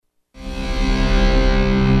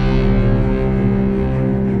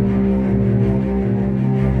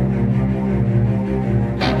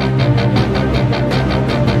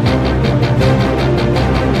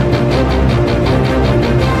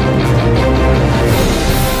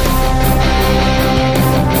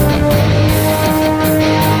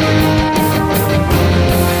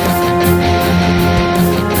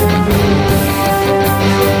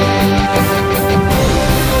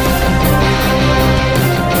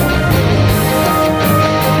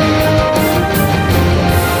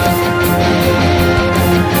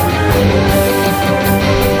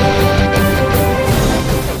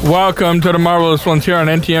welcome to the Marvelous Ones here on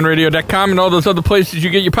ntnradio.com and all those other places you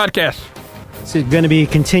get your podcasts. It's going to be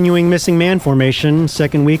continuing Missing Man formation,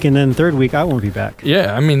 second week, and then third week I won't be back.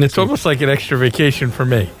 Yeah, I mean, it's almost like an extra vacation for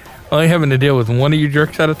me. Only having to deal with one of you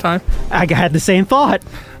jerks at a time. I had the same thought.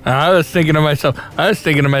 I was thinking to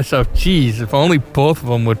myself, geez, if only both of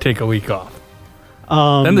them would take a week off.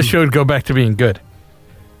 Then the show would go back to being good.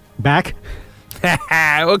 Back?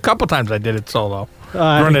 Well, a couple times I did it solo.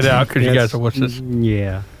 Run it out because you guys are wusses.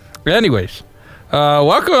 Yeah. Anyways,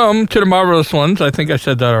 welcome to the Marvelous Ones. I think I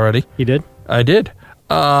said that already. You did? I did.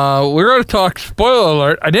 We're going to talk spoiler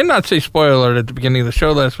alert. I did not say spoiler alert at the beginning of the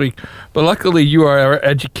show last week, but luckily you are our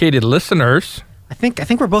educated listeners. I think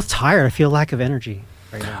we're both tired. I feel lack of energy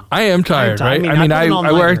right now. I am tired, right?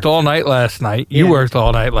 I worked all night last night. You worked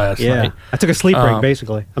all night last night. I took a sleep break,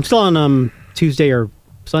 basically. I'm still on Tuesday or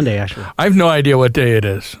Sunday, actually. I have no idea what day it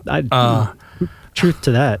is. Truth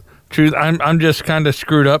to that. Truth, I'm just kind of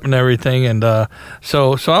screwed up and everything, and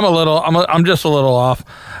so I'm just a little off,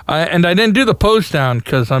 and I didn't do the post down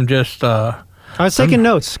because I'm just. I was taking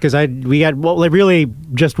notes because we had really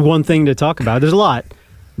just one thing to talk about. There's a lot,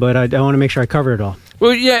 but I want to make sure I cover it all.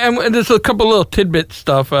 Well, yeah, and there's a couple little tidbit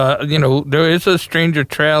stuff. There is a Stranger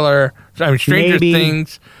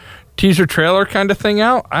Things teaser trailer kind of thing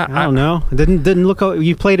out. I don't know. It didn't look.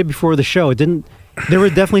 You played it before the show. It didn't. There were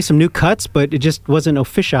definitely some new cuts, but it just wasn't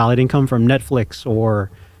official. It didn't come from Netflix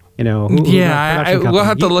or, we'll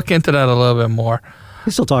have to look into that a little bit more.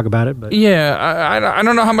 We still talk about it, but I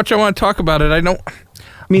don't know how much I want to talk about it.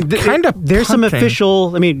 There's some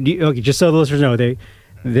official. I mean, just so the listeners know,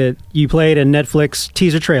 that you played a Netflix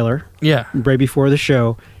teaser trailer, right before the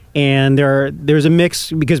show, and there's a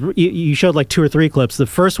mix because you showed like 2 or 3 clips. The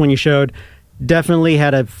first one you showed definitely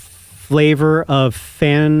had a flavor of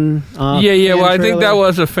fan. Well, I think that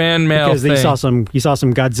was a fan mail because thing. You saw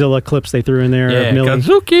some Godzilla clips they threw in there. Yeah,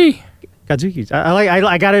 Godzuki.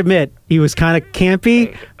 I gotta admit, he was kind of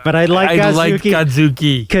campy, but I like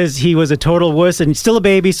Godzuki because he was a total wuss and still a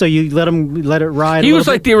baby. So you let it ride. He was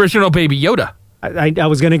like the original Baby Yoda. I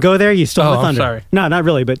was gonna go there. You stole the thunder. I'm sorry. No, not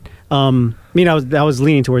really, but I was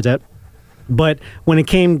leaning towards that. But when it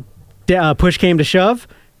push came to shove,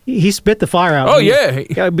 he spit the fire out. Oh,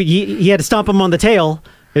 yeah. But he had to stomp him on the tail,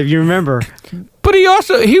 if you remember. But he was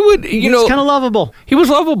kind of lovable. He was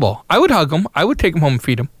lovable. I would hug him. I would take him home and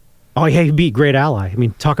feed him. Oh, yeah, he'd be a great ally. I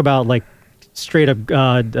mean, talk about, like, straight up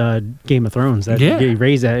Game of Thrones. You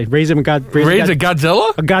raise a Godzilla?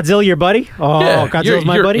 A Godzilla, your buddy? Oh, yeah, Godzilla's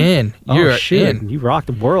my buddy? You're in. You rock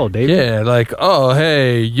the world, baby. Yeah, like, oh,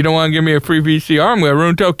 hey, you don't want to give me a free VCR? I'm going to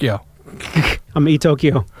ruin Tokyo. I'm going to eat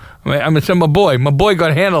Tokyo. I'm going to send my boy. My boy got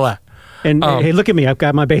to handle that. And hey, look at me. I've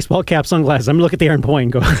got my baseball cap, sunglasses. I'm going to look at the air and point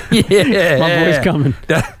and go, my boy's coming.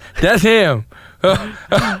 That's him. You're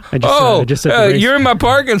in my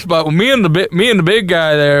parking spot. Well, me and the big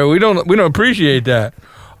guy there. We don't appreciate that.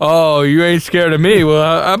 Oh, you ain't scared of me.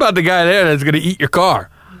 Well, how about the guy there that's going to eat your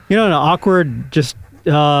car? An awkward. Just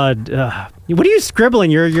what are you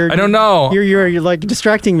scribbling? You're. I don't know. You're like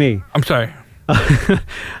distracting me. I'm sorry.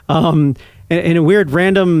 And a weird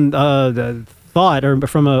random thought or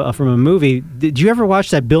from a movie. Did you ever watch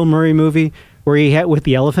that Bill Murray movie where he had with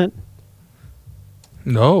the elephant?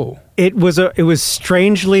 No. It was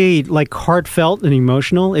strangely like heartfelt and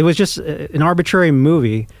emotional. It was just an arbitrary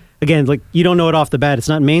movie. Again, like you don't know it off the bat. It's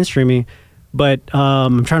not mainstreamy, but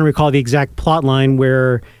I'm trying to recall the exact plot line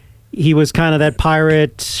where he was kind of that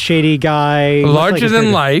pirate, shady guy. Larger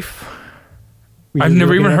than life. I've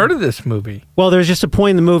never even heard of this movie. Well, there's just a point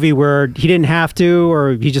in the movie where he didn't have to,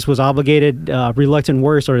 or he just was obligated, reluctant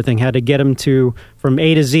warrior sort of thing, had to get him from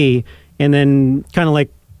A to Z, and then kind of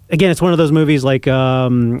like, again, it's one of those movies like,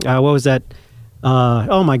 what was that?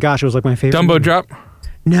 Oh my gosh, it was like my favorite. Dumbo movie. Drop?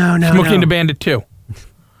 No. Smoking the Bandit 2.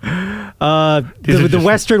 The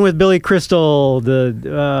Western with Billy Crystal, City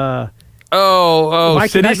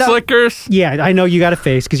Slickers? Yeah, I know you got a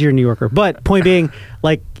face because you're a New Yorker, but point being,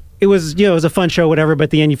 like, it was a fun show, whatever. But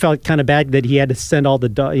at the end, you felt kind of bad that he had to send all the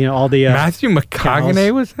Matthew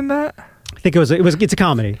McConaughey was in that. I think it's a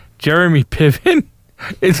comedy. Jeremy Piven.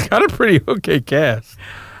 It's got a pretty okay cast.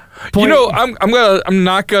 I'm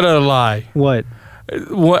not gonna lie. What?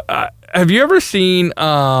 Have you ever seen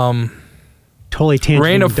Totally tangent.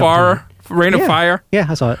 Rain of Fire? Yeah,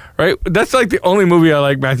 I saw it. Right, that's like the only movie I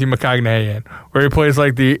like Matthew McConaughey in, where he plays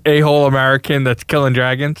like the a-hole American that's killing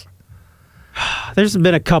dragons. There's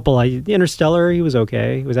been a couple. Interstellar, he was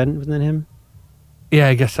okay. Wasn't that him? Yeah,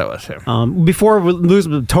 I guess that was him. Before totally lose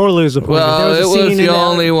the point. Well, it was the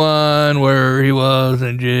only one where he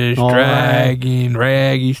wasn't just dragging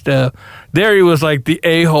raggy stuff There he was like the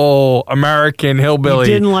a-hole American hillbilly.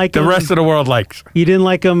 You didn't like the him. rest of the world likes. You didn't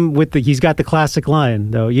like him he's got the classic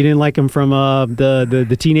line, though. You didn't like him from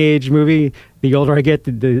the teenage movie. The older I get,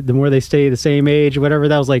 the more they stay the same age, whatever.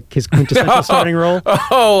 That was like his quintessential starting role.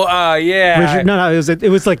 Yeah. It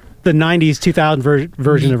was like the 90s, 2000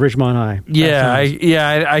 version of Ridgemont High.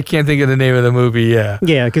 Yeah, I can't think of the name of the movie, yeah.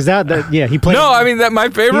 Yeah, because he played... No, I mean, my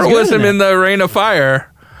favorite was him in The Reign of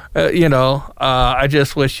Fire. I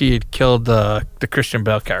just wish he had killed the Christian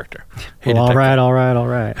Bale character. Well, all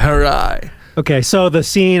right. Hooray. Okay, so the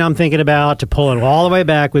scene I'm thinking about, to pull it all the way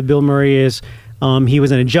back with Bill Murray, is... he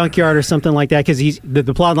was in a junkyard or something like that, because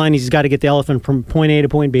the plot line is he's got to get the elephant from point A to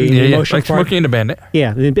point B. Like Smokey and the Bandit.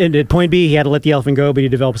 Yeah, and at point B, he had to let the elephant go, but he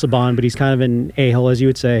develops a bond, but he's kind of an a-hole, as you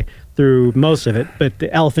would say, through most of it. But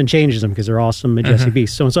the elephant changes him because they're awesome, majestic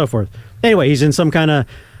beasts, so on and so forth. Anyway, he's in some kind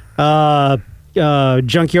of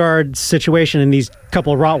junkyard situation, and these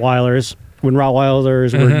couple of Rottweilers, when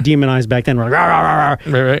Rottweilers were demonized back then, were like, rah, rah, rah, rah.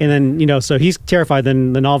 Right. And then, so he's terrified,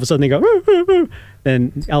 then all of a sudden they go, roo, roo, roo.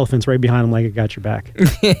 Then elephant's right behind him like, it got your back.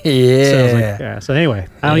 So anyway,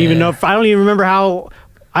 I don't even remember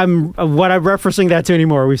what I'm referencing that to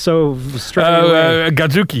anymore. We so straight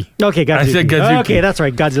Godzuki. Okay, Godzuki. I said Godzuki. Okay, that's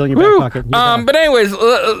right. Godzilla in your back pocket. But anyways,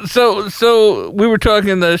 so we were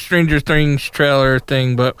talking the Stranger Things trailer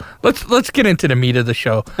thing, but let's get into the meat of the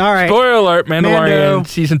show. All right. Spoiler alert: Mandalorian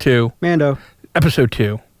season 2, episode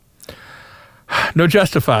 2. No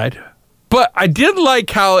Justified. But I did like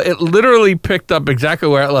how it literally picked up exactly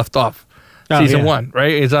where it left off. Season 1,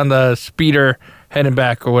 right? It's on the speeder heading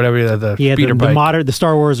back or whatever, the speeder bike. The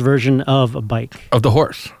Star Wars version of a bike. Of the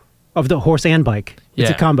horse. Of the horse and bike. It's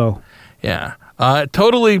a combo. Yeah.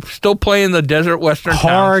 Totally still playing the desert western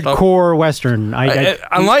hardcore western.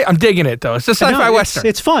 I'm digging it, though. It's a sci-fi western.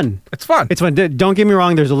 It's fun. It's fun. Don't get me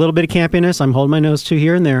wrong. There's a little bit of campiness. I'm holding my nose to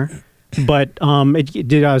here and there. But I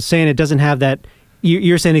was saying it doesn't have that...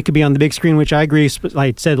 You're saying it could be on the big screen, which I agree.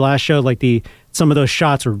 Like I said last show, like some of those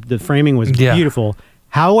shots or the framing was beautiful.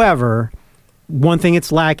 However, one thing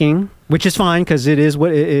it's lacking, which is fine because it is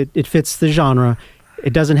what it fits the genre.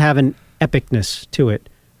 It doesn't have an epicness to it.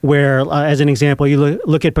 Where, as an example, you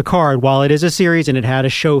look at Picard. While it is a series and it had a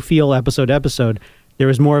show feel episode, there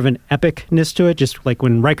was more of an epicness to it. Just like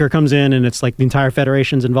when Riker comes in and it's like the entire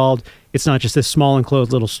Federation's involved. It's not just this small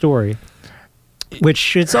enclosed little story,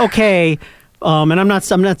 which it's okay. And I'm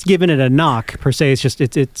not giving it a knock per se. It's just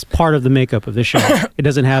it's part of the makeup of the show. It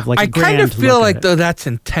doesn't have like. I kind of feel like though that's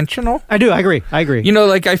intentional. I do. I agree.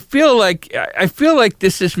 Like I feel like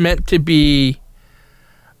this is meant to be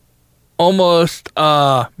almost.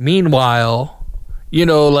 Meanwhile,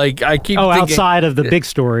 like I keep thinking, outside of the big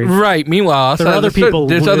story, right? Meanwhile, there are other people.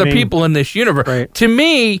 There's other people in this universe. Right. To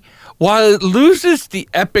me, while it loses the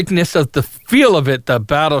epicness of the feel of it, the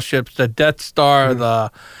battleships, the Death Star,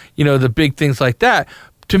 the big things like that,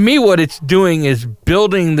 to me what it's doing is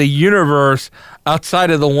building the universe outside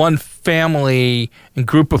of the one family and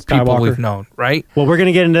group of people we've known, right? Well, we're going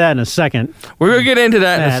to get into that in a second. We're going to get into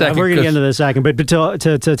that in a second. We're going to get into that in a second. But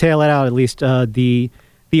to tail it out, at least,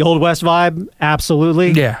 the Old West vibe,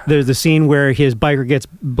 absolutely. Yeah. There's the scene where his biker gets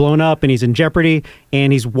blown up and he's in jeopardy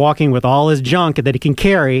and he's walking with all his junk that he can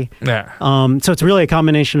carry. Yeah. So it's really a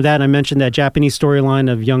combination of that. And I mentioned that Japanese storyline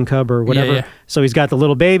of Young Cub or whatever. Yeah. So he's got the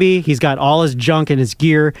little baby, he's got all his junk and his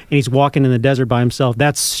gear, and he's walking in the desert by himself.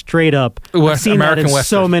 That's straight up. I've seen American that in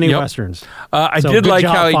so many westerns. I did like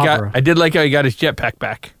how he got his jetpack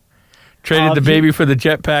back. Traded the baby for the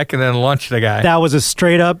jetpack and then launched the guy. That was a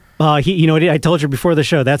straight up. I told you before the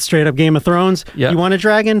show. That's straight up Game of Thrones. Yep. You want a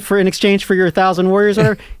dragon in exchange for your 1,000 warriors?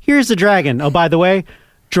 Or here's the dragon. Oh, by the way,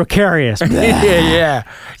 Dracarius. yeah.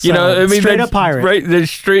 Straight up pirate. Right.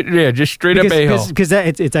 Just straight up a-hole. Because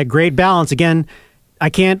it's that great balance. Again,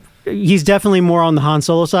 I can't. He's definitely more on the Han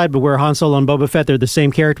Solo side, but where Han Solo and Boba Fett, they're the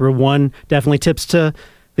same character. Where one definitely tips to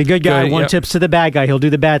the good guy, one tips to the bad guy. He'll do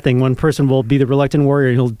the bad thing. One person will be the reluctant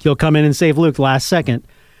warrior. He'll come in and save Luke last second.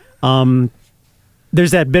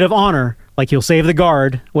 There's that bit of honor. Like he'll save the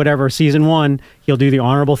guard, whatever, season 1. He'll do the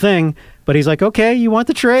honorable thing. But he's like, okay, you want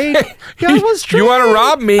the trade? Yeah, let's trade. You want to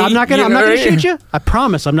rob me? I'm not gonna shoot you. I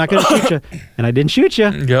promise I'm not gonna shoot you. And I didn't shoot you.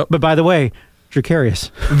 Yep. But by the way, Dracarius.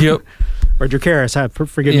 Yep. Or Dracarys.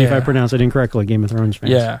 Forgive me if I pronounce it incorrectly, Game of Thrones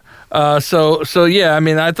fans. Yeah. So yeah, I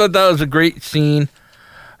mean, I thought that was a great scene.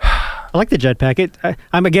 I like the jetpack.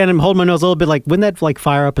 I'm holding my nose a little bit. Like, wouldn't that like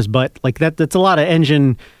fire up his butt? Like that's a lot of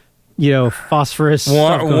engine, phosphorus,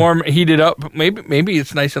 warm, heated up. Maybe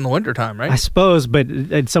it's nice in the wintertime, right? I suppose, but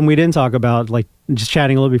it's something we didn't talk about. Like just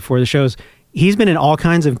chatting a little before the shows. He's been in all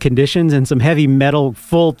kinds of conditions and some heavy metal,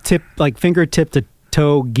 full tip, like fingertip to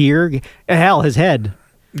toe gear. Hell, his head.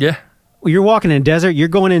 Yeah. you're walking in a desert. You're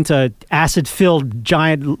going into acid-filled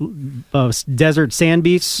giant desert sand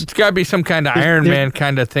beasts. It's got to be some kind of Iron Man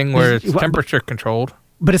kind of thing where it's temperature controlled.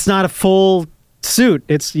 But it's not a full suit.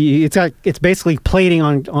 It's basically plating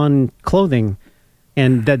on clothing,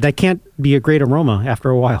 and that can't be a great aroma after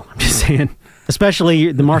a while. I'm just saying,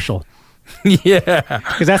 especially the Marshall. Yeah,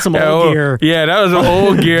 because that's some old gear. Yeah, that was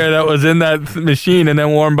old gear that was in that machine and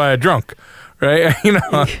then worn by a drunk. Right,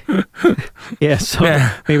 Yeah, so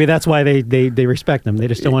maybe that's why they respect them. They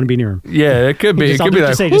just don't want to be near him. Yeah, it could be. It could be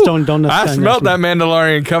like, just don't. I smelled that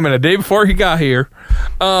Mandalorian coming a day before he got here.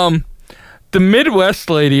 The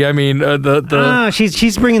Midwest lady. I mean,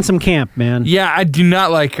 she's bringing some camp, man. Yeah, I do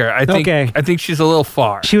not like her. I think she's a little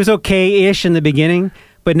far. She was okay-ish in the beginning,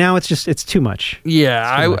 but now it's too much. Yeah,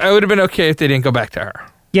 I would have been okay if they didn't go back to her.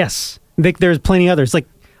 Yes, there's plenty others. Like,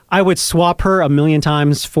 I would swap her 1,000,000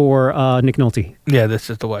 times for Nick Nolte. Yeah, this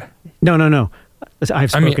is the way. No.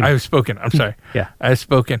 I've spoken. I'm sorry. Yeah. I've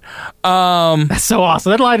spoken. That's so awesome.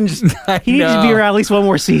 That line he needs to be around at least one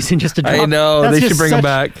more season just to drop. I know. They should bring him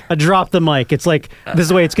back. A drop the mic. It's like, this is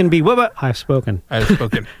the way it's going to be. What? I've spoken. I've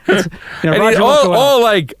spoken. I've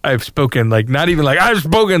spoken. Like, not even like, I've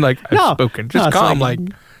spoken. Like, I've spoken. Just calm. Like,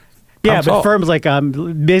 yeah, but firm's like,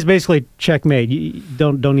 basically checkmate. You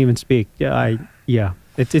don't even speak. Yeah.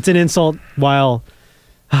 It's an insult while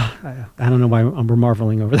I don't know why we're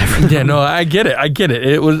marveling over that. Yeah, no, I get it.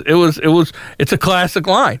 It's a classic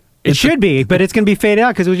line. It should be, but it's going to be faded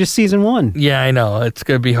out because it was just season 1. Yeah, I know. It's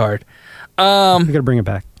going to be hard. We got to bring it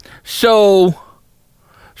back. So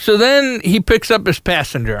then he picks up his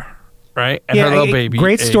passenger, right? And her little baby.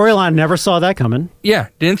 Great storyline. Never saw that coming. Yeah,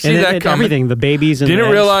 didn't see that coming. Everything, the babies and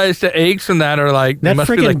didn't realize the eggs from that are like, they must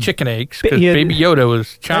be like chicken eggs because Baby Yoda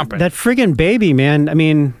was chomping. That friggin' baby, man. I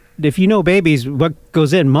mean, if you know babies, what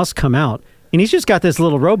goes in must come out. And he's just got this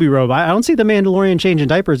little roby robe. I don't see the Mandalorian changing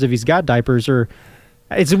diapers if he's got diapers, or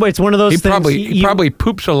it's one of those things. He probably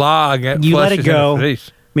poops a log. You let it go. I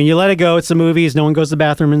mean, you let it go. It's the movies. No one goes to the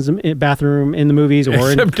bathroom in the movies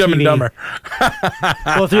or in TV. Dumb and Dumber.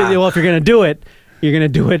 Well, if you're going to do it, you're going to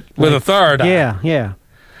do it with authority. Yeah.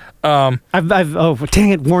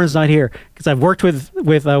 Dang it, Warren's not here because I've worked with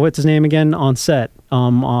what's his name again on set.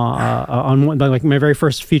 On like my very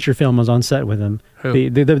first feature film was on set with him. Who?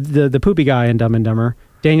 The poopy guy in Dumb and Dumber.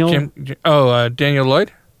 Daniel. Daniel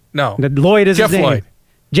Lloyd? No. Lloyd is Jeff his name. Lloyd.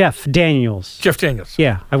 Jeff Daniels. Jeff Daniels.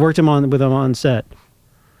 Yeah, I worked with him on set.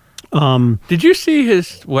 Did you see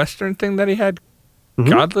his Western thing that he had,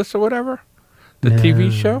 Godless or whatever, the TV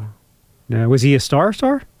show? No, was he a star?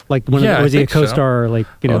 Like was he a co-star? So. Like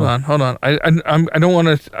Hold on. I don't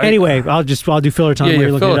want to. Anyway, I'll do filler time.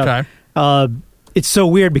 Yeah, filler time. It's so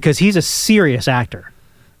weird because he's a serious actor.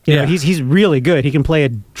 You know, he's really good. He can play a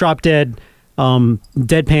drop dead,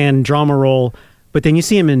 deadpan drama role. But then you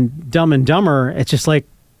see him in Dumb and Dumber. It's just like,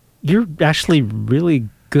 you're actually really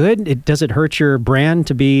good. Does it hurt your brand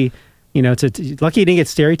to be, it's lucky he didn't get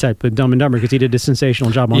stereotyped with Dumb and Dumber because he did a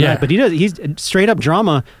sensational job on that. But he's straight up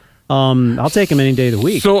drama. I'll take him any day of the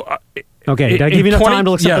week. So, okay, did I give you enough time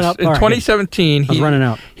to look something up? In 2017, I was running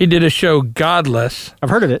out. He did a show, Godless. I've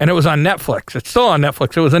heard of it. And it was on Netflix. It's still on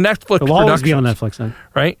Netflix. It was a Netflix production. It'll always be on Netflix then.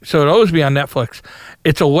 Right? So it'll always be on Netflix.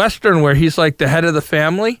 It's a Western where he's like the head of the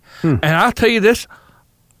family. And I'll tell you this,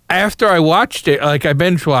 after I watched it, like I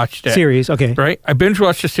binge watched it. Series, okay. Right? I binge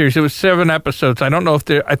watched the series. It was 7 episodes. I don't know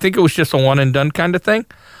I think it was just a one and done kind of thing.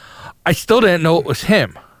 I still didn't know it was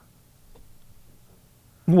him.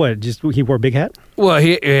 What, just he wore a big hat? Well,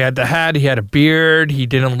 he had the hat, he had a beard, he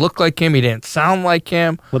didn't look like him, he didn't sound like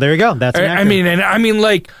him. Well, there you go. That's an actor. I mean,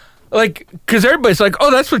 because everybody's like, oh,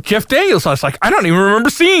 that's what Jeff Daniels was like. I don't even remember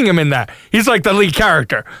seeing him in that. He's like the lead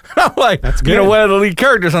character. I'm like, that's good. One of the lead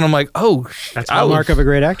characters, and I'm like, oh, that's the mark of a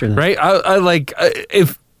great actor, then. Right? I like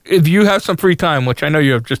if you have some free time, which I know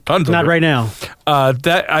you have just tons of. Not right now.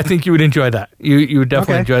 That I think you would enjoy that. You would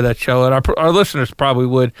definitely enjoy that show, and our listeners probably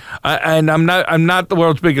would. And I'm not the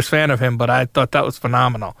world's biggest fan of him, but I thought that was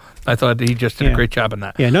phenomenal. I thought he just did a great job in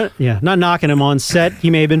that. Not knocking him on set. He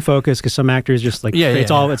may have been focused because some actors just like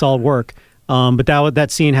it's all work. But that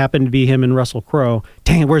scene happened to be him and Russell Crowe.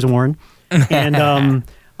 Dang it, where's Warren? And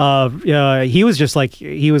he was just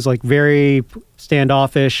like very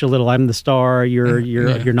standoffish, a little. I'm the star.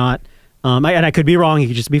 You're not. And I could be wrong. He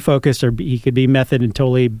could just be focused, or he could be method and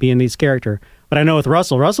totally be in this character. But I know with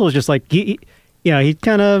Russell was just like he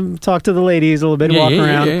kind of talked to the ladies a little bit, walking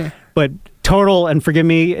around. Yeah. But total, and forgive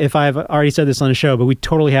me if I've already said this on the show, but we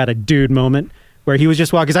totally had a dude moment where he was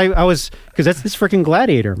just walking. Because that's this freaking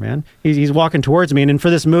Gladiator, man. He's walking towards me, and for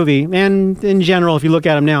this movie, and in general, if you look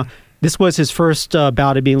at him now, this was his first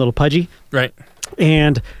bout of being a little pudgy. Right.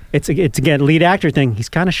 And it's again, lead actor thing. He's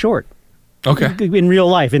kind of short. Okay. In real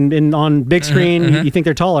life, and on big screen, you think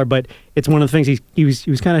they're taller, but it's one of the things he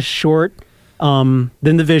was kind of short than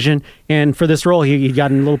the Vision, and for this role, he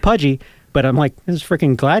got a little pudgy. But I'm like, this is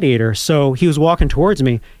freaking Gladiator. So he was walking towards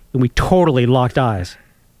me, and we totally locked eyes,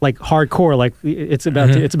 like hardcore. Like it's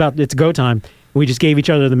it's go time. And we just gave each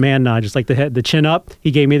other the man nod, just like the chin up.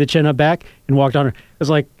 He gave me the chin up back and walked on her. It was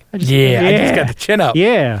like, I just got the chin up.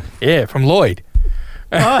 Yeah, from Lloyd.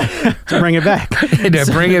 To bring it back. To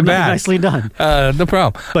bring it back. Nicely done. No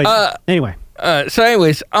problem. But anyway. But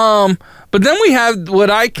then we have what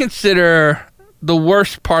I consider the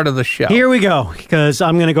worst part of the show. Here we go, because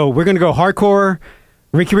we're going to go hardcore.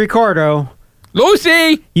 Ricky Ricardo.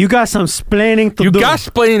 Lucy! You got some splaining to do. You got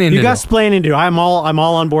splaining to do. I'm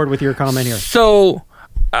all on board with your comment here. So,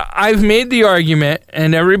 I've made the argument,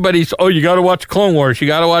 and everybody's, you got to watch Clone Wars, you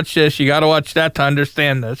got to watch this, you got to watch that to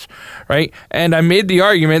understand this, right? And I made the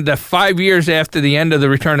argument that 5 years after the end of the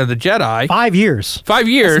Return of the Jedi... 5 years? 5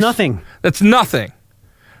 years. That's nothing. That's nothing.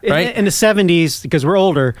 Right? In the 70s, because we're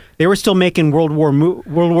older, they were still making World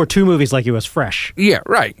War II movies like it was fresh. Yeah,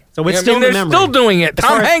 right. So it's still in the they're memory. Still doing it.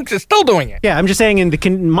 Tom Hanks is still doing it. Yeah, I'm just saying in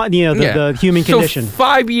the human condition. So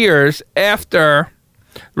 5 years after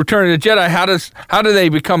Return of the Jedi, how do they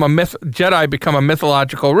become a myth? Jedi become a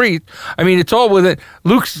mythological wreath? I mean, it's all with it.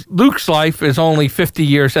 Luke's life is only 50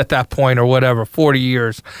 years at that point, or whatever, 40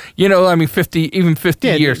 years. 50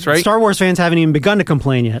 years, right? Star Wars fans haven't even begun to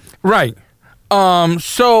complain yet. Right.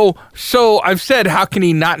 So I've said, how can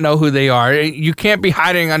he not know who they are? You can't be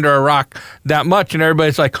hiding under a rock that much. And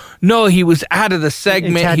everybody's like, no, he was out of the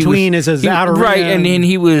segment. And Tatooine is his outer rim. Right, and then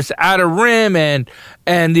he was outer rim. And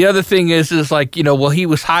the other thing is like, he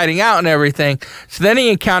was hiding out and everything. So then he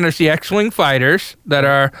encounters the X-Wing fighters that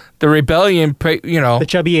are the rebellion, The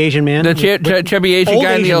chubby Asian man. The chubby Asian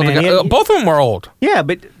guy and the older guy. Both of them were old. Yeah,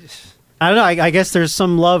 but... I don't know. I guess there's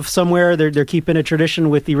some love somewhere. They're keeping a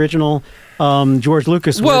tradition with the original George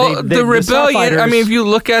Lucas. Well, the rebellion. I mean, if you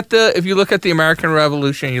look at the American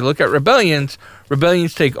Revolution, you look at rebellions.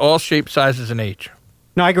 Rebellions take all shapes, sizes, and age.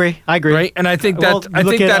 No, I agree. Right, and I think that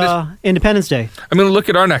is Independence Day. I'm going to look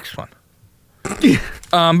at our next one.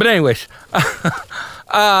 But anyways,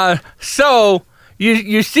 so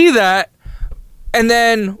you see that, and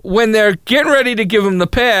then when they're getting ready to give him the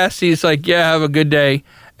pass, he's like, "Yeah, have a good day."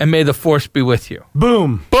 And may the Force be with you.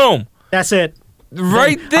 Boom. That's it.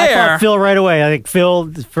 Right there. I thought Phil right away. I think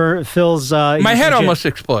Phil's... my head almost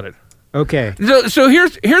exploded. Okay. So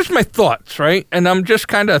here's my thoughts, right? And I'm just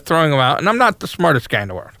kind of throwing them out. And I'm not the smartest guy in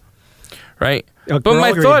the world, right? Okay, but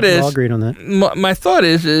my thought is... We're all agreed on that. My thought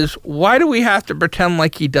is why do we have to pretend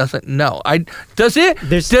like he doesn't know? Does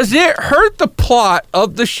it hurt the plot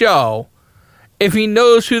of the show if he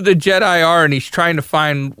knows who the Jedi are and he's trying to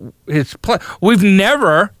find his plan? We've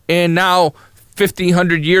never, in now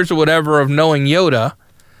 100 years or whatever of knowing Yoda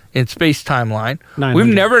in space timeline, we've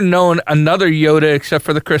never known another Yoda except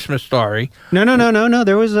for the Christmas story. No.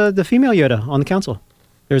 There was the female Yoda on the council.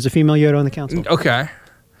 There was a female Yoda on the council. Okay.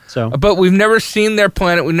 So, but we've never seen their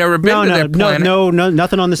planet. We've never been to their planet. No,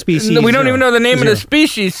 nothing on the species. We don't even know the name of the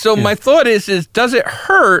species. So my thought is does it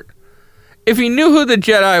hurt if he knew who the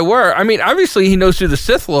Jedi were? I mean, obviously he knows who the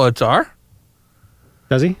Sith Lords are.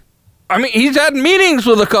 Does he? I mean, he's had meetings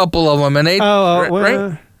with a couple of them, and they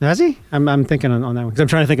right? Has he? I'm thinking on that one because I'm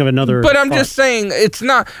trying to think of another. But I'm just saying it's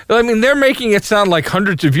not. I mean, they're making it sound like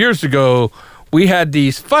hundreds of years ago we had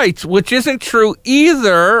these fights, which isn't true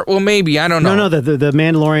either. Well, maybe, I don't know. No, the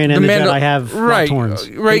Mandalorian and the Jedi have horns.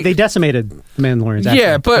 Right. They decimated the Mandalorians. Actually.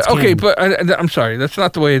 Yeah, but okay, but I'm sorry, that's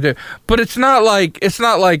not the way it is. But it's not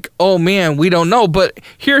like, oh man, we don't know. But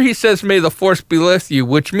here he says, "May the Force be with you,"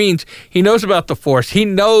 which means he knows about the Force. He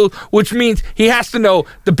knows, which means he has to know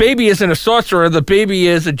the baby isn't a sorcerer. The baby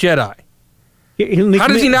is a Jedi. How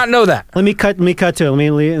does he not know that? Let me cut to it. Let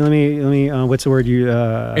me. What's the word you?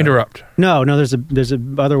 Interrupt. No. There's a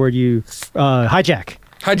other word you. Hijack.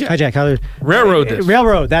 Railroad this.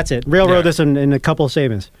 Railroad. That's it. Railroad this in a couple of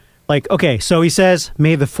statements. Like, okay, so he says,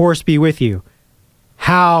 "May the Force be with you."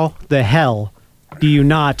 How the hell do you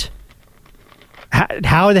not?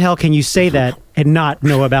 How the hell can you say that and not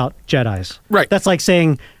know about Jedis? Right. That's like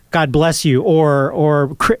saying "God bless you"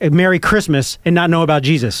 or "Merry Christmas" and not know about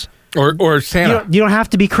Jesus. Or Santa. You don't have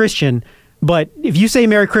to be Christian, but if you say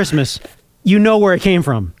Merry Christmas, you know where it came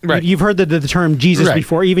from. Right. You've heard the term Jesus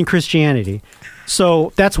before, even Christianity.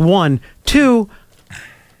 So that's one. Two,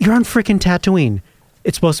 you're on freaking Tatooine.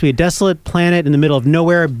 It's supposed to be a desolate planet in the middle of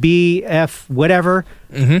nowhere, BF, whatever.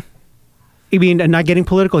 Mm-hmm. I mean, I'm not getting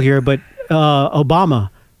political here, but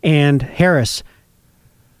Obama and Harris,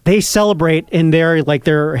 they celebrate in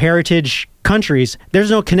their heritage countries, there's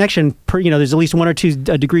no connection. There's at least 1 or 2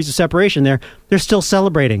 degrees of separation there. They're still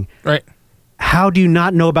celebrating. Right. How do you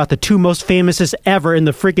not know about the 2 most famousest ever in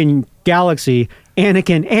the freaking galaxy,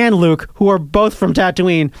 Anakin and Luke, who are both from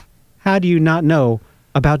Tatooine? How do you not know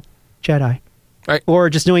about Jedi? Right. Or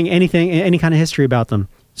just knowing anything, any kind of history about them?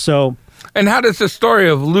 So. And how does the story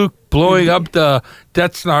of Luke blowing up the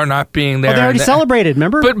Death Star not being there? Oh, they already celebrated,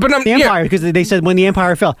 remember? But the Empire, because they said when the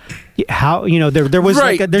Empire fell, how there was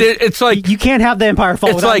right. It's like you can't have the Empire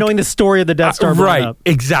fall without knowing the story of the Death Star. Right, up.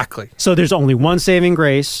 Exactly. So there's only one saving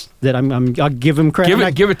grace that I'll give him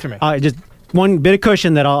credit. Give it to me. Just one bit of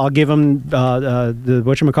cushion that I'll give him the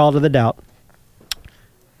whatchamacallit of the doubt.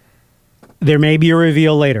 There may be a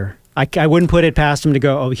reveal later. I wouldn't put it past him to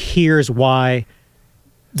go, oh, here's why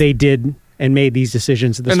they did and made these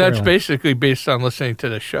decisions. And that's basically based on listening to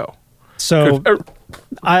the show. So,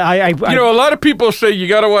 a lot of people say you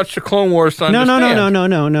got to watch the Clone Wars to understand.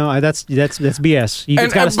 No. That's BS.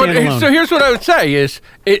 It's got to stand alone. So here's what I would say is,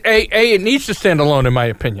 it needs to stand alone, in my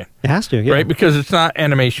opinion. It has to, yeah. Right? Because it's not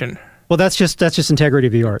animation. Well, that's just integrity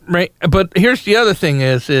of the art. Right. But here's the other thing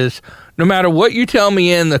is no matter what you tell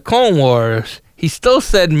me in the Clone Wars, he still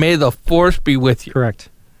said, may the Force be with you. Correct.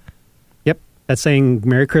 Yep. That's saying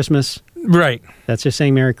Merry Christmas. Right. That's just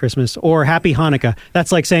saying Merry Christmas or Happy Hanukkah.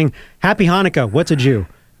 That's like saying Happy Hanukkah. What's a Jew?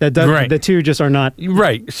 Right. The two just are not.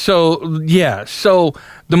 Right. So, yeah. So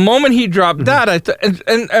the moment he dropped that,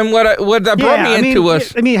 and what that brought me into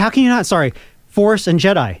was. How can you not? Sorry. Force and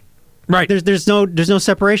Jedi. Right. There's no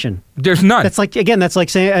separation. There's none. That's like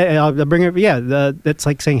saying I'll bring it. Yeah. That's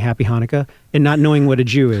like saying Happy Hanukkah and not knowing what a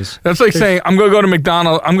Jew is. That's like saying I'm going to go to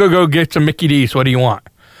McDonald's. I'm going to go get some Mickey D's. What do you want?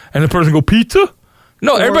 And the person go pizza.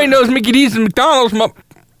 No, everybody knows Mickey D's and McDonald's.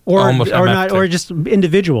 Or just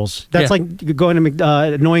individuals. That's like going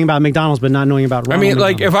to knowing about McDonald's but not knowing about. Ronald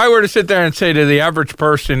McDonald. If I were to sit there and say to the average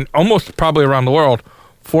person, almost probably around the world,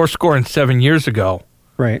 7 years ago.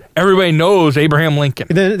 Right. Everybody knows Abraham Lincoln.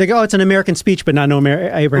 They go, it's an American speech, but not know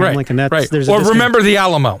Abraham Lincoln. That's right. There's or remember the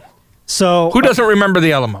Alamo. So who doesn't remember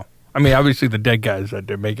the Alamo? I mean, obviously the dead guys that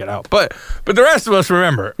did make it out, but the rest of us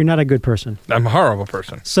remember. You're not a good person. I'm a horrible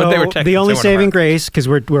person. So the only saving grace, because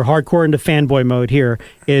we're hardcore into fanboy mode here,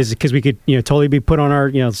 is because we could totally be put on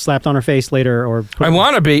our slapped on our face later, or I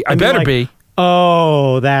want to be. I better be.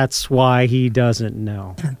 Oh, that's why he doesn't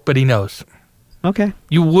know. But he knows. Okay.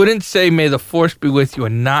 You wouldn't say, may the Force be with you,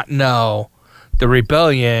 and not know the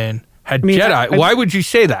rebellion had Jedi. Why would you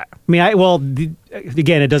say that?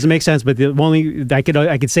 Again, it doesn't make sense, but the only I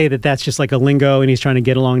could say that's just like a lingo, and he's trying to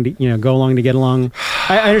get along to go along to get along.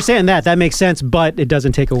 I understand that makes sense, but it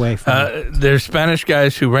doesn't take away from there's Spanish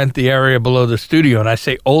guys who rent the area below the studio, and I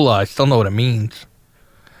say hola, I still know what it means.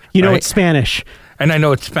 You know, it's Spanish. And I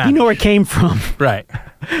know it's Spanish. You know where it came from. Right.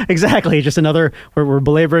 Exactly. Just another, we're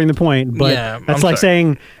belaboring the point, but that's like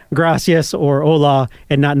saying gracias or hola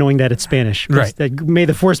and not knowing that it's Spanish. Right. May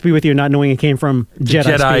the Force be with you, not knowing it came from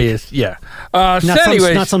Jedi. Jedi is,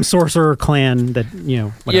 not some sorcerer clan that,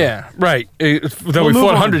 whatever. Yeah, right. We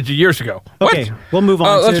fought hundreds of years ago. Okay, we'll move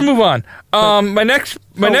on. Let's move on. Moving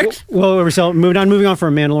on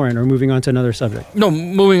from Mandalorian or moving on to another subject? No,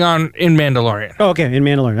 moving on in Mandalorian. Oh, okay, in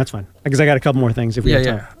Mandalorian. That's fine. Because I got a couple more things if we have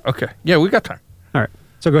time. Okay. Yeah, we got time. All right.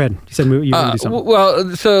 So go ahead. You said you were going to do something.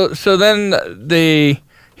 Well, so then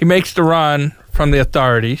he makes the run from the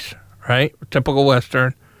authorities, right? Typical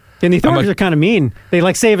Western. And the authorities are kind of mean.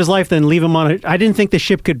 They save his life, then leave him on it. I didn't think the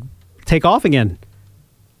ship could take off again.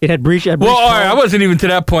 It had breached. Well, all right, I wasn't even to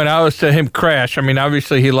that point. I was to him crash. I mean,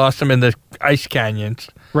 obviously he lost him in the ice canyons.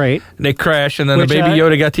 Right. And they crash, and then the baby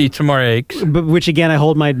Yoda got to eat some more eggs. Which, again, I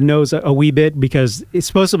hold my nose a wee bit because it's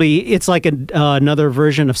supposed to be, it's like another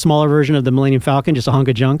smaller version of the Millennium Falcon, just a hunk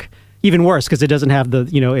of junk. Even worse because it doesn't have the,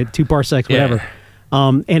 2 parsecs, whatever.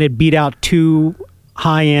 And it beat out 2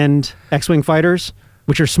 high-end X-Wing fighters,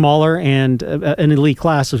 which are smaller and an elite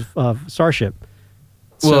class of starship.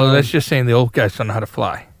 Well, that's just saying the old guys don't know how to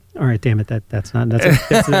fly. All right, damn it. That's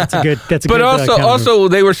a good. But also,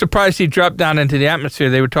 they were surprised he dropped down into the atmosphere.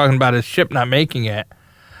 They were talking about his ship not making it.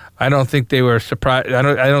 I don't think they were surprised. I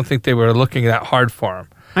don't think they were looking that hard for him.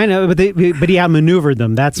 I know, but he outmaneuvered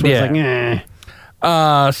them. That's what's like. Eh.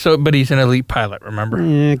 But he's an elite pilot. Remember?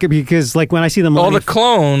 Yeah, because when I see them, all the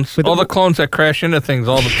clones that crash into things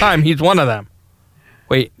all the time. He's one of them.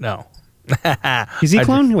 Wait, no. Is he a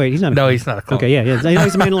clone? Wait, he's not. No, he's not a clone. Okay, yeah. He's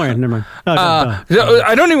a Mandalorian. Never mind.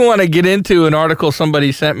 I don't even want to get into an article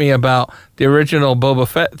somebody sent me about the original Boba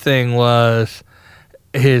Fett thing. Was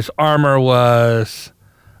his armor was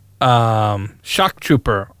shock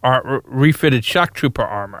trooper, refitted shock trooper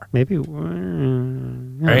armor? Maybe,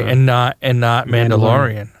 right, and not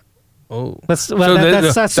Mandalorian. Oh, that's a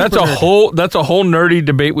whole nerdy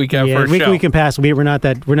debate we can have for a show. We can pass. We're not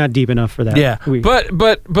deep enough for that. Yeah,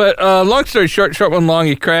 but long story short one long.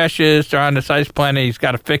 He crashes. They're on this ice planet. He's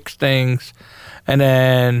got to fix things, and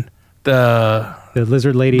then the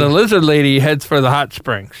lizard lady heads for the hot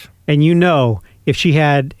springs. And if she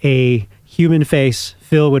had a human face,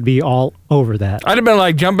 Phil would be all over that. I'd have been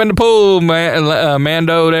like, jump in the pool,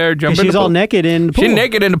 Mando there. Jump in the pool. She's all naked in the pool. She's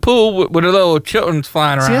naked in the pool with her little children's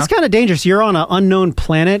flying around. See, that's kind of dangerous. You're on an unknown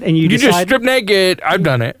planet and you just strip naked. I've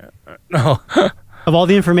done it. No. Of all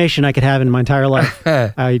the information I could have in my entire life,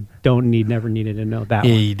 I never needed to know that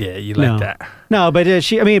one. You did. You like that. No, but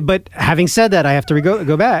but having said that, I have to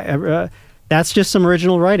go back. That's just some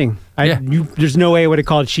original writing. There's no way I would have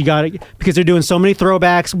called it. She got it because they're doing so many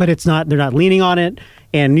throwbacks, but it's not. They're not leaning on it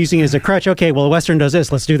and using it as a crutch. Okay, well, the Western does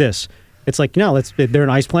this. Let's do this. It's like they're an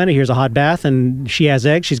ice planet. Here's a hot bath, and she has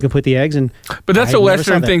eggs. She's gonna put the eggs in. But that's a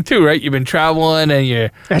Western thing too, right? You've been traveling and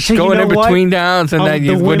you're going in between towns, and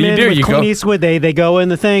then what do? You go. Clint Eastwood, they go in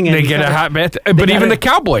the thing and they get a hot bath. But even the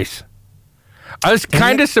cowboys. I was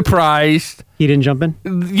kind of surprised. He didn't jump in?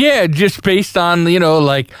 Yeah, just based on,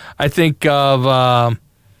 I think of,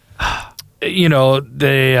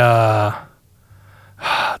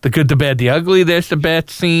 the good, the bad, the ugly. There's the bat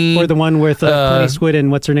scene. Or the one with Clint Eastwood and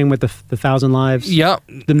what's her name with the 1,000 Lives? Yep.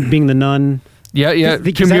 Being the nun. Yeah.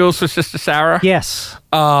 Two Mules for Sister Sarah. Yes.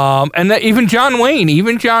 And even John Wayne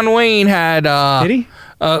had Did he?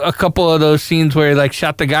 A couple of those scenes where he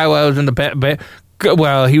shot the guy while I was in the bed.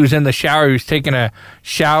 Well, he was in the shower. He was taking a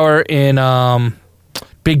shower in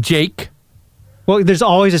Big Jake. Well, there's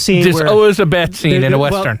always a scene. There's always a bat scene in a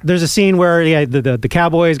Western. There's a scene where the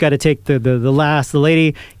cowboy's got to take the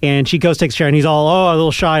lady, and she goes take a shower, and he's all a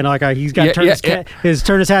little shy, and he's got to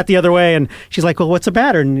turn his hat the other way, and she's like, well, what's the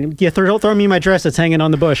matter? And throw me my dress that's hanging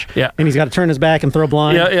on the bush. Yeah. And he's got to turn his back and throw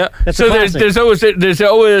blind. Yeah. That's so there's always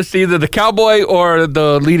either the cowboy or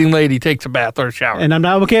the leading lady takes a bath or a shower. And I'm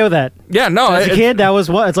not okay with that. Yeah, no. As a kid, that was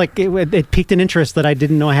it's like it piqued an interest that I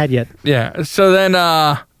didn't know I had yet. Yeah. So then.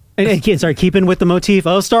 Keeping with the motif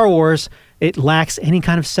of Star Wars, it lacks any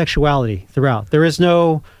kind of sexuality throughout. There is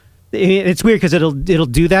no. It's weird because it'll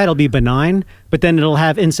do that. It'll be benign, but then it'll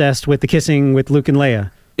have incest with the kissing with Luke and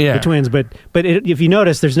Leia, the twins. But if you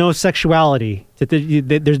notice, there's no sexuality.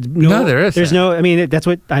 There's no. There is. There's no. I mean, that's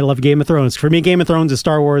what I love. Game of Thrones. For me, Game of Thrones is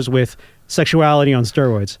Star Wars with sexuality on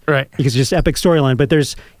steroids. Right. Because it's just epic storyline. But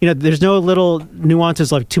there's no little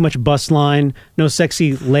nuances like too much bust line, no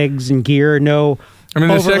sexy legs and gear, no. I mean,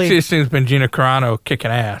 the sexiest thing's been Gina Carano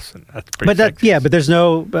kicking ass, and that's pretty. But there's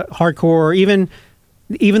no hardcore, even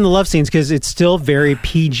the love scenes, because it's still very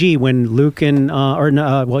PG when Luke and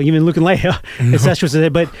even Luke and Leia, incestuous.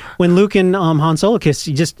 But when Luke and Han Solo kiss,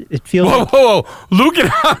 it feels. Whoa! Luke and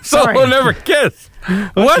Han Solo never kiss.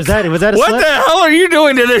 What was that? Was that a what slip? The hell are you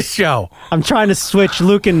doing to this show? I'm trying to switch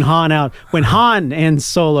Luke and Han out when Han and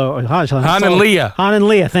Solo, Han and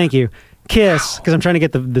Leia. Thank you. Kiss, because I'm trying to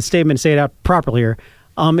get the statement, say it out properly here.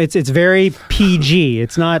 It's very PG.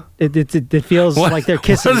 It's not. It feels like they're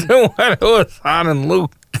kissing. It was Han and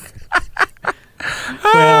Luke.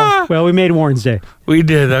 well, we made Warren's Day. We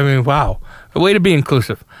did. I mean, wow. A way to be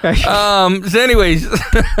inclusive. So, anyways, all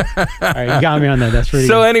right, you got me on that. That's pretty.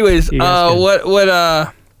 So, anyways, what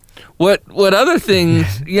other things,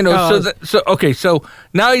 So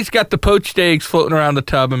now he's got the poached eggs floating around the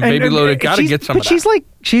tub, and Baby Yoda got to get some of that. But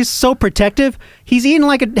she's so protective. He's eaten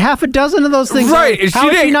like half a dozen of those things. Right. How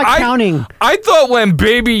is she not counting? I thought when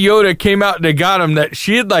Baby Yoda came out and they got him that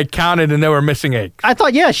she had counted and they were missing eggs. I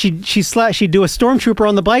thought, she'd do a stormtrooper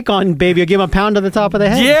on the bike on Baby, give him a pound to the top of the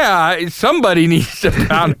head. Yeah, somebody needs to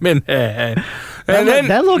pound him in the head. And then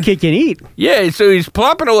that little kid can eat. Yeah, so he's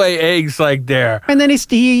plopping away eggs there. And then he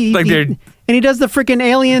does the freaking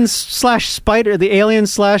aliens/spider, the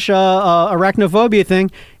arachnophobia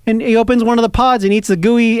thing, and he opens one of the pods and eats the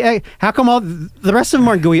gooey egg. How come all the rest of them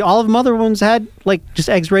aren't gooey? All of them other ones had just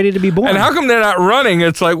eggs ready to be born. And how come they're not running?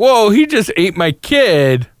 It's whoa, he just ate my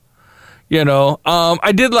kid.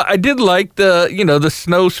 I did like the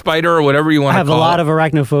snow spider or whatever you want to call it. I have a lot of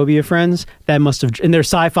arachnophobia friends that must have, and they're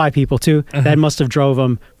sci-fi people too, that must have drove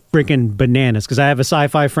them freaking bananas. Because I have a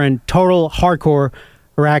sci-fi friend, total hardcore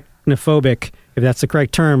arachnophobic, if that's the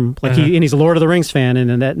correct term. And he's a Lord of the Rings fan,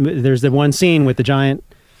 and there's the one scene with the giant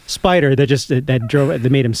spider that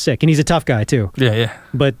made him sick, and he's a tough guy too. Yeah.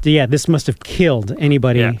 But this must have killed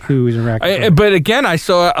anybody who's arachnophobic. But again, I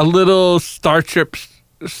saw a little Starship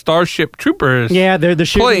Starship Troopers. Yeah, they're the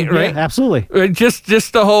shooting, right? Yeah, absolutely.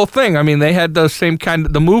 Just the whole thing. I mean, they had those same kind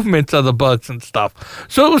of the movements of the bugs and stuff.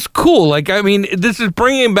 So it was cool. Like, I mean, this is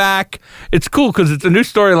bringing back. It's cool because it's a new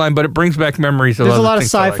storyline, but it brings back memories of. There's a lot of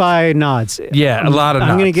sci-fi nods. Yeah, a lot of.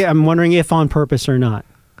 I'm wondering if on purpose or not.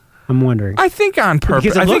 I'm wondering. I think on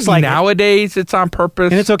purpose. I think like nowadays it's on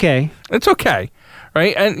purpose, and it's okay. It's okay,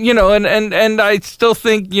 right? And and I still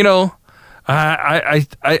think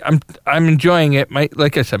I'm enjoying it.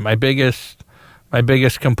 Like I said, my biggest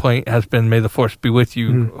complaint has been "May the Force be with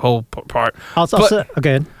you" whole part.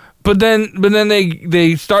 Okay. But then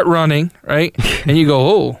they start running, right? And you go,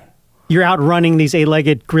 oh. You're outrunning these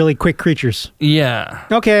 8-legged, really quick creatures. Yeah.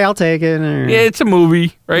 Okay, I'll take it. Yeah, it's a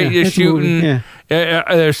movie, right? Yeah, You're shooting. Yeah.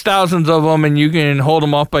 There's thousands of them, and you can hold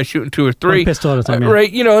them off by shooting 2 or 3. One pistol at a time, yeah.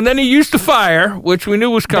 Right? And then he used the fire, which we knew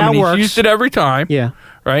was coming. That works. He used it every time. Yeah.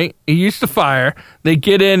 Right? He used the fire. They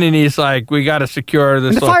get in, and he's like, we got to secure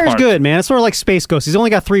this. And the fire's good, man. It's sort of like Space Ghost. He's only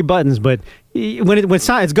got 3 buttons, but when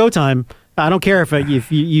it's go time, I don't care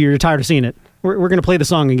if you're tired of seeing it. We're going to play the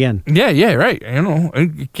song again. Yeah, right.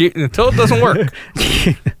 Until it doesn't work.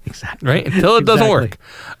 Exactly. Right? Until it doesn't work.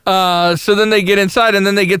 So then they get inside, and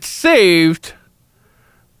then they get saved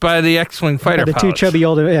by the X-Wing fighter pilots. 2 chubby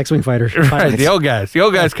old X-Wing fighters. Right, the old guys. The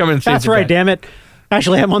old guys come in and save That's right, damn it.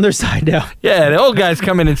 Actually, I'm on their side now. Yeah, the old guys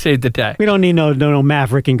come in and save the day. We don't need no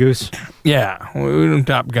Maverick and Goose. Yeah, we don't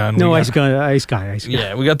Top Gun. No, Ice Guy.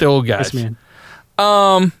 Yeah, we got the old guys. Yes,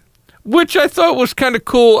 man. Which I thought was kind of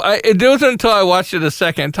cool. It wasn't until I watched it a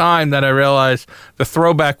second time that I realized the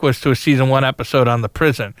throwback was to a season 1 episode on the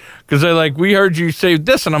prison. Because they're like, we heard you say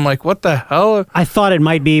this, and I'm like, what the hell? I thought it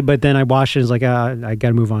might be, but then I watched it and was like, I got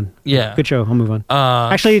to move on. Yeah. Good show. I'll move on.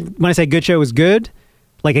 Actually, when I say good show, it was good.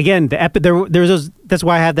 Like, again, the epic. There was those. That's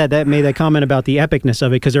why I had that made that comment about the epicness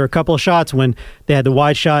of it, because there were a couple of shots when they had the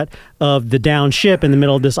wide shot of the downed ship in the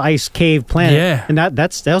middle of this ice cave planet. Yeah, and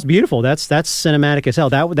that was beautiful. That's cinematic as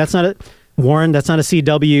hell. That's not Warren. That's not a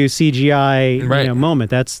CW CGI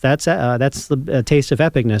moment. That's the taste of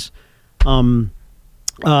epicness.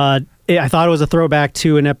 I thought it was a throwback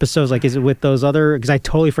to an episode. Like, is it with those other? Because I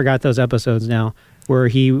totally forgot those episodes now, where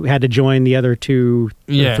he had to join the other 2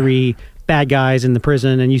 or 3 bad guys in the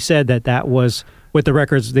prison, and you said that was with the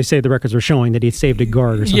records. They say the records were showing that he saved a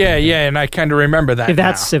guard or something. Yeah, and I kind of remember that. If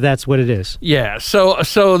that's what it is. Yeah, so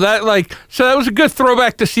that was a good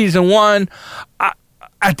throwback to season 1.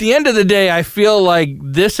 At the end of the day, I feel like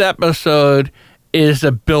this episode is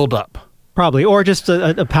a build-up, probably, or just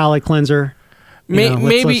a palate cleanser.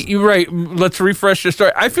 Maybe you're right. Let's refresh the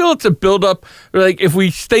story. I feel it's a build-up. Like, if we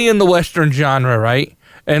stay in the Western genre, right?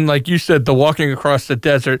 And like you said, the walking across the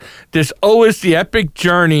desert, there's always the epic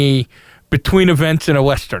journey between events in a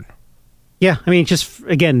Western. Yeah, I mean, just,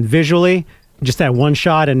 again, visually, just that one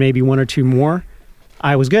shot and maybe 1 or 2 more,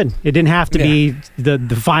 I was good. It didn't have to be the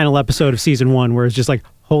final episode of season 1 where it's just like,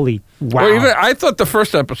 holy wow. Or even, I thought the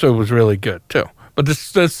first episode was really good, too. But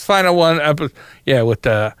this final one episode, with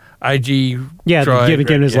the IG droid,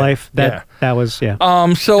 giving his life, that was, so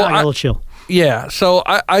a little chill. Yeah, so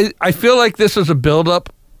I feel like this is a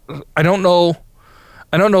build-up. I don't know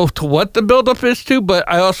to what the build-up is to, but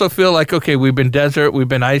I also feel like, okay, we've been desert, we've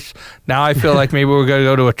been ice. Now I feel like maybe we're going to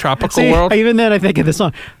go to a tropical world. Even then, I think of the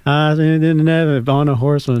song, I didn't have on a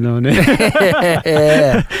horse with no name.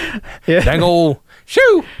 Dang old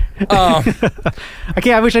shoo.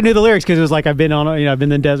 I wish I knew the lyrics, because it was like, I've been in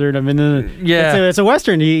the desert, I've been in the... It's a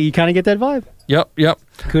Western. You kind of get that vibe. Yep.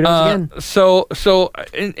 Kudos again. So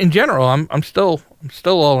in general, I'm still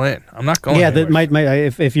all in. I'm not going. Yeah,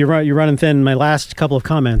 if you're running thin, my last couple of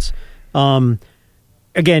comments. Again,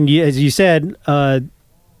 as you said, the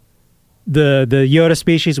Yoda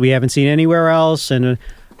species we haven't seen anywhere else, and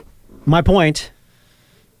my point.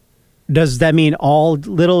 Does that mean all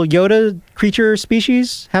little Yoda creature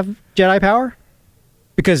species have Jedi power?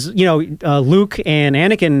 Because Luke and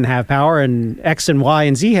Anakin have power, and X and Y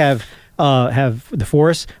and Z have the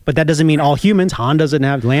Force, but that doesn't mean all humans. Han doesn't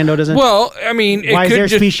have. Lando doesn't. Well, I mean, why is their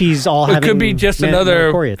species all having? It could be just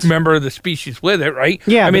another member of the species with it, right?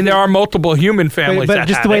 Yeah, I mean, there are multiple human families, but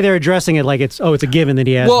just the way they're addressing it, like it's a given that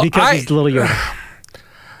he has because he's the little Yoda.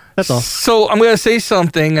 That's all. So I'm going to say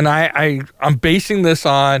something, and I'm basing this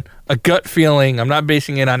on a gut feeling. I'm not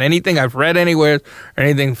basing it on anything I've read anywhere or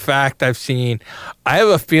anything fact I've seen. I have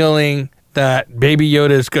a feeling that Baby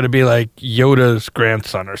Yoda is going to be like Yoda's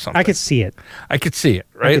grandson or something. I could see it,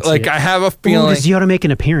 right? I have a feeling. Does Yoda make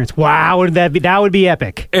an appearance? Wow, would that be? That would be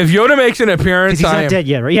epic. If Yoda makes an appearance, he's not dead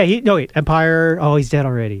yet, right? Yeah. Empire. Oh, he's dead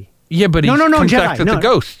already. Yeah, but he comes back to the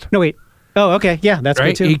ghost. No, wait. Oh, okay. Yeah, that's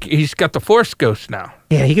right? good too. He's got the Force Ghost now.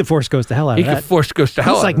 Yeah, he can Force Ghost the hell out of that. He can Force Ghost the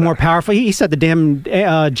hell out of that. He's like more powerful. He set the damn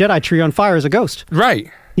Jedi tree on fire as a ghost. Right.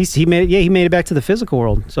 He made it back to the physical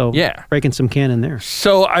world. So yeah, breaking some canon there.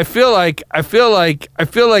 So I feel like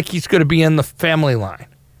he's going to be in the family line,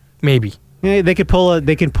 maybe. Yeah, they could pull a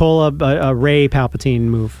Rey Palpatine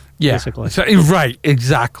move. Yeah, basically. So, right,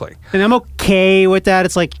 exactly. And I'm okay with that.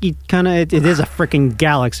 It's like it is a freaking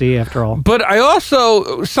galaxy after all. But I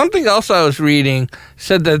also, something else I was reading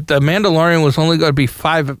said that the Mandalorian was only going to be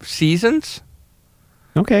 5 seasons.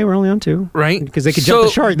 Okay, we're only on 2, right? Because they could jump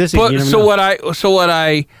the shark this season.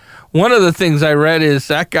 One of the things I read is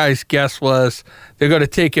that guy's guess was they're going to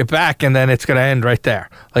take it back and then it's going to end right there.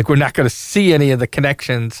 Like we're not going to see any of the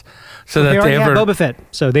connections. So that they already have Boba Fett.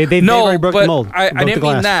 So they've already broke the mold. I didn't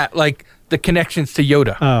mean that. Like the connections to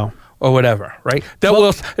Yoda. Oh. Or whatever, right?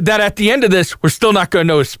 That at the end of this, we're still not going to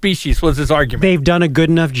know his species. Was his argument? They've done a good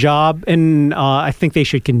enough job, and I think they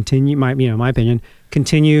should continue. My opinion,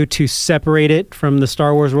 continue to separate it from the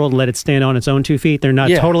Star Wars world, let it stand on its own 2 feet. They're not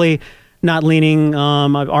totally not leaning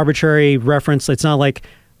arbitrary reference. It's not like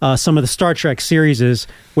some of the Star Trek series is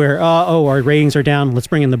where our ratings are down. Let's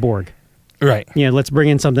bring in the Borg. Right. Yeah, let's bring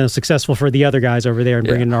in something successful for the other guys over there and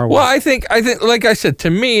bring in our world. Well, I think, like I said, to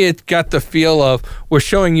me, it got the feel of we're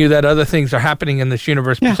showing you that other things are happening in this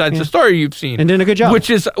universe besides the story you've seen, and doing a good job, which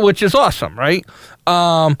is awesome, right?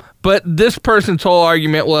 But this person's whole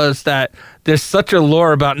argument was that there's such a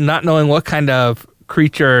lore about not knowing what kind of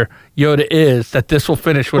creature Yoda is that this will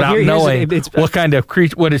finish without knowing what kind of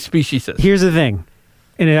creature, what his species is. Here's the thing,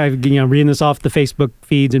 and I'm reading this off the Facebook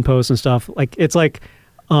feeds and posts and stuff. Like it's like.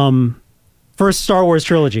 First Star Wars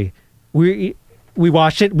trilogy, we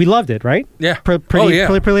watched it, we loved it, right? Yeah,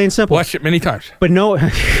 pretty and simple. Watched it many times, but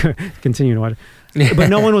continue to watch it. But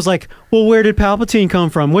no one was like, well, where did Palpatine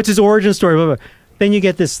come from? What's his origin story? Blah, blah. Then you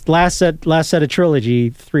get this last set of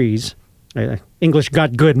trilogy 3s, English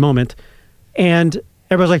got good moment, and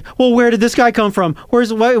everybody's like, well, where did this guy come from?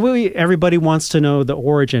 Everybody wants to know the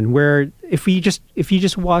origin. Where if you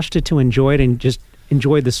just watched it to enjoy it and just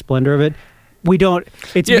enjoyed the splendor of it. We don't.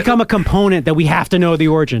 It's become a component that we have to know the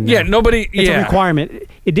origin. Yeah, nobody. It's a requirement.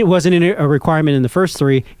 It wasn't a requirement in the first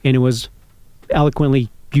 3, and it was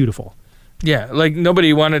eloquently beautiful. Yeah, like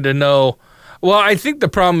nobody wanted to know. Well, I think the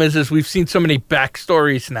problem is we've seen so many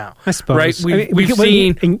backstories now. I suppose. Right? We've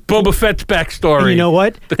seen Boba Fett's backstory. And you know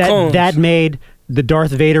what? Clones. That made the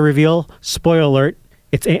Darth Vader reveal. Spoiler alert!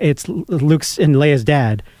 It's Luke's and Leia's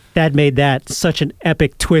dad. That made that such an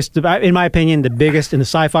epic twist. In my opinion, the biggest in the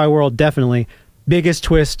sci-fi world, definitely biggest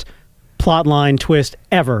twist, plotline twist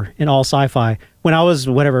ever in all sci-fi. When I was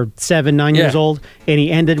 7, 9 years old, and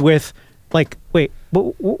he ended with like, wait,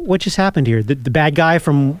 what just happened here? The bad guy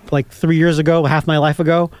from like 3 years ago, half my life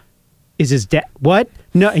ago, is his dad? What?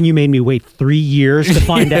 No, and you made me wait 3 years to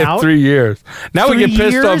find out. 3 years. Now we get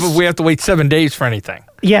pissed off if we have to wait 7 days for anything.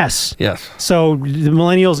 Yes. So the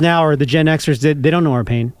millennials now, or the Gen Xers, they don't know our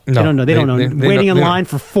pain. No, they don't know. They don't know. Waiting in line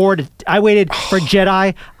for 4 to... I waited for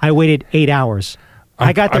Jedi. I waited 8 hours.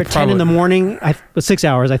 I got there 10 in the morning. 6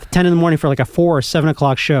 hours. 10 in the morning for like a 4 or 7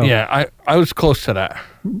 o'clock show. Yeah, I was close to that.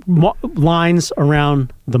 Lines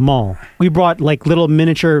around the mall. We brought like little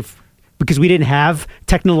miniature... Because we didn't have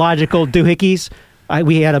technological doohickeys,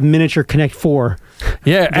 we had a miniature Connect 4.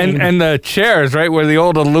 Yeah, and the chairs, right, were the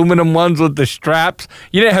old aluminum ones with the straps.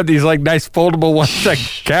 You didn't have these like nice foldable ones that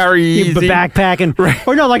carry easy. The backpack and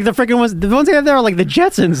or no, like the freaking ones. The ones they have there are like the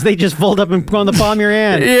Jetsons. They just fold up and go on the palm of your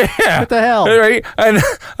hand. Yeah, what the hell, right? And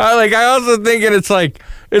I also think it's like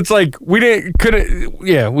it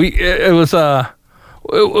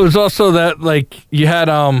was also that like you had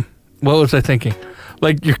what was I thinking?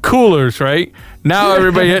 Like your coolers, right? Now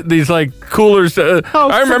everybody had these like coolers.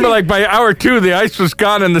 I remember like by hour 2, the ice was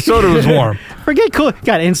gone and the soda was warm. Forget cool.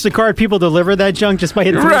 Got Instacart. People deliver that junk just by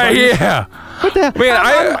hitting. Right? Yeah. What the hell? Man,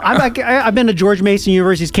 I've been to George Mason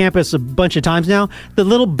University's campus a bunch of times now. The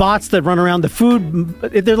little bots that run around the food,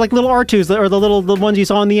 they're like little R2s or the ones you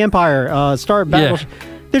saw in the Empire Star Battle. Yeah.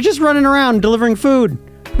 They're just running around delivering food.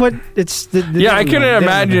 What? I couldn't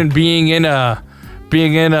imagine being in a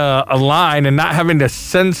line and not having to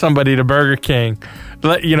send somebody to Burger King,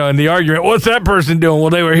 in the argument, what's that person doing? Well,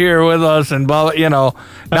 they were here with us and blah, Now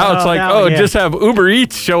it's like, just have Uber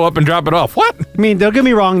Eats show up and drop it off. What? I mean, don't get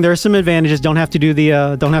me wrong. There are some advantages. Don't have to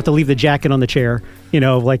leave the jacket on the chair,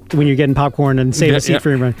 like when you're getting popcorn and save a seat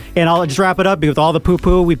for everyone. And I'll just wrap it up with all the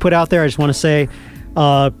poo-poo we put out there. I just want to say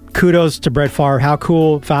kudos to Brett Favre. How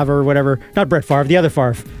cool, Favre, whatever. Not Brett Favre, the other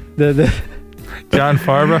Favre. The John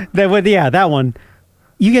Favre? That one.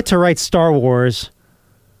 You get to write Star Wars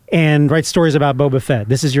and write stories about Boba Fett.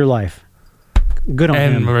 This is your life. Good on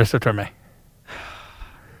him. And Marissa Tomei.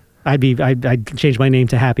 I'd change my name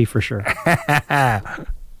to Happy for sure.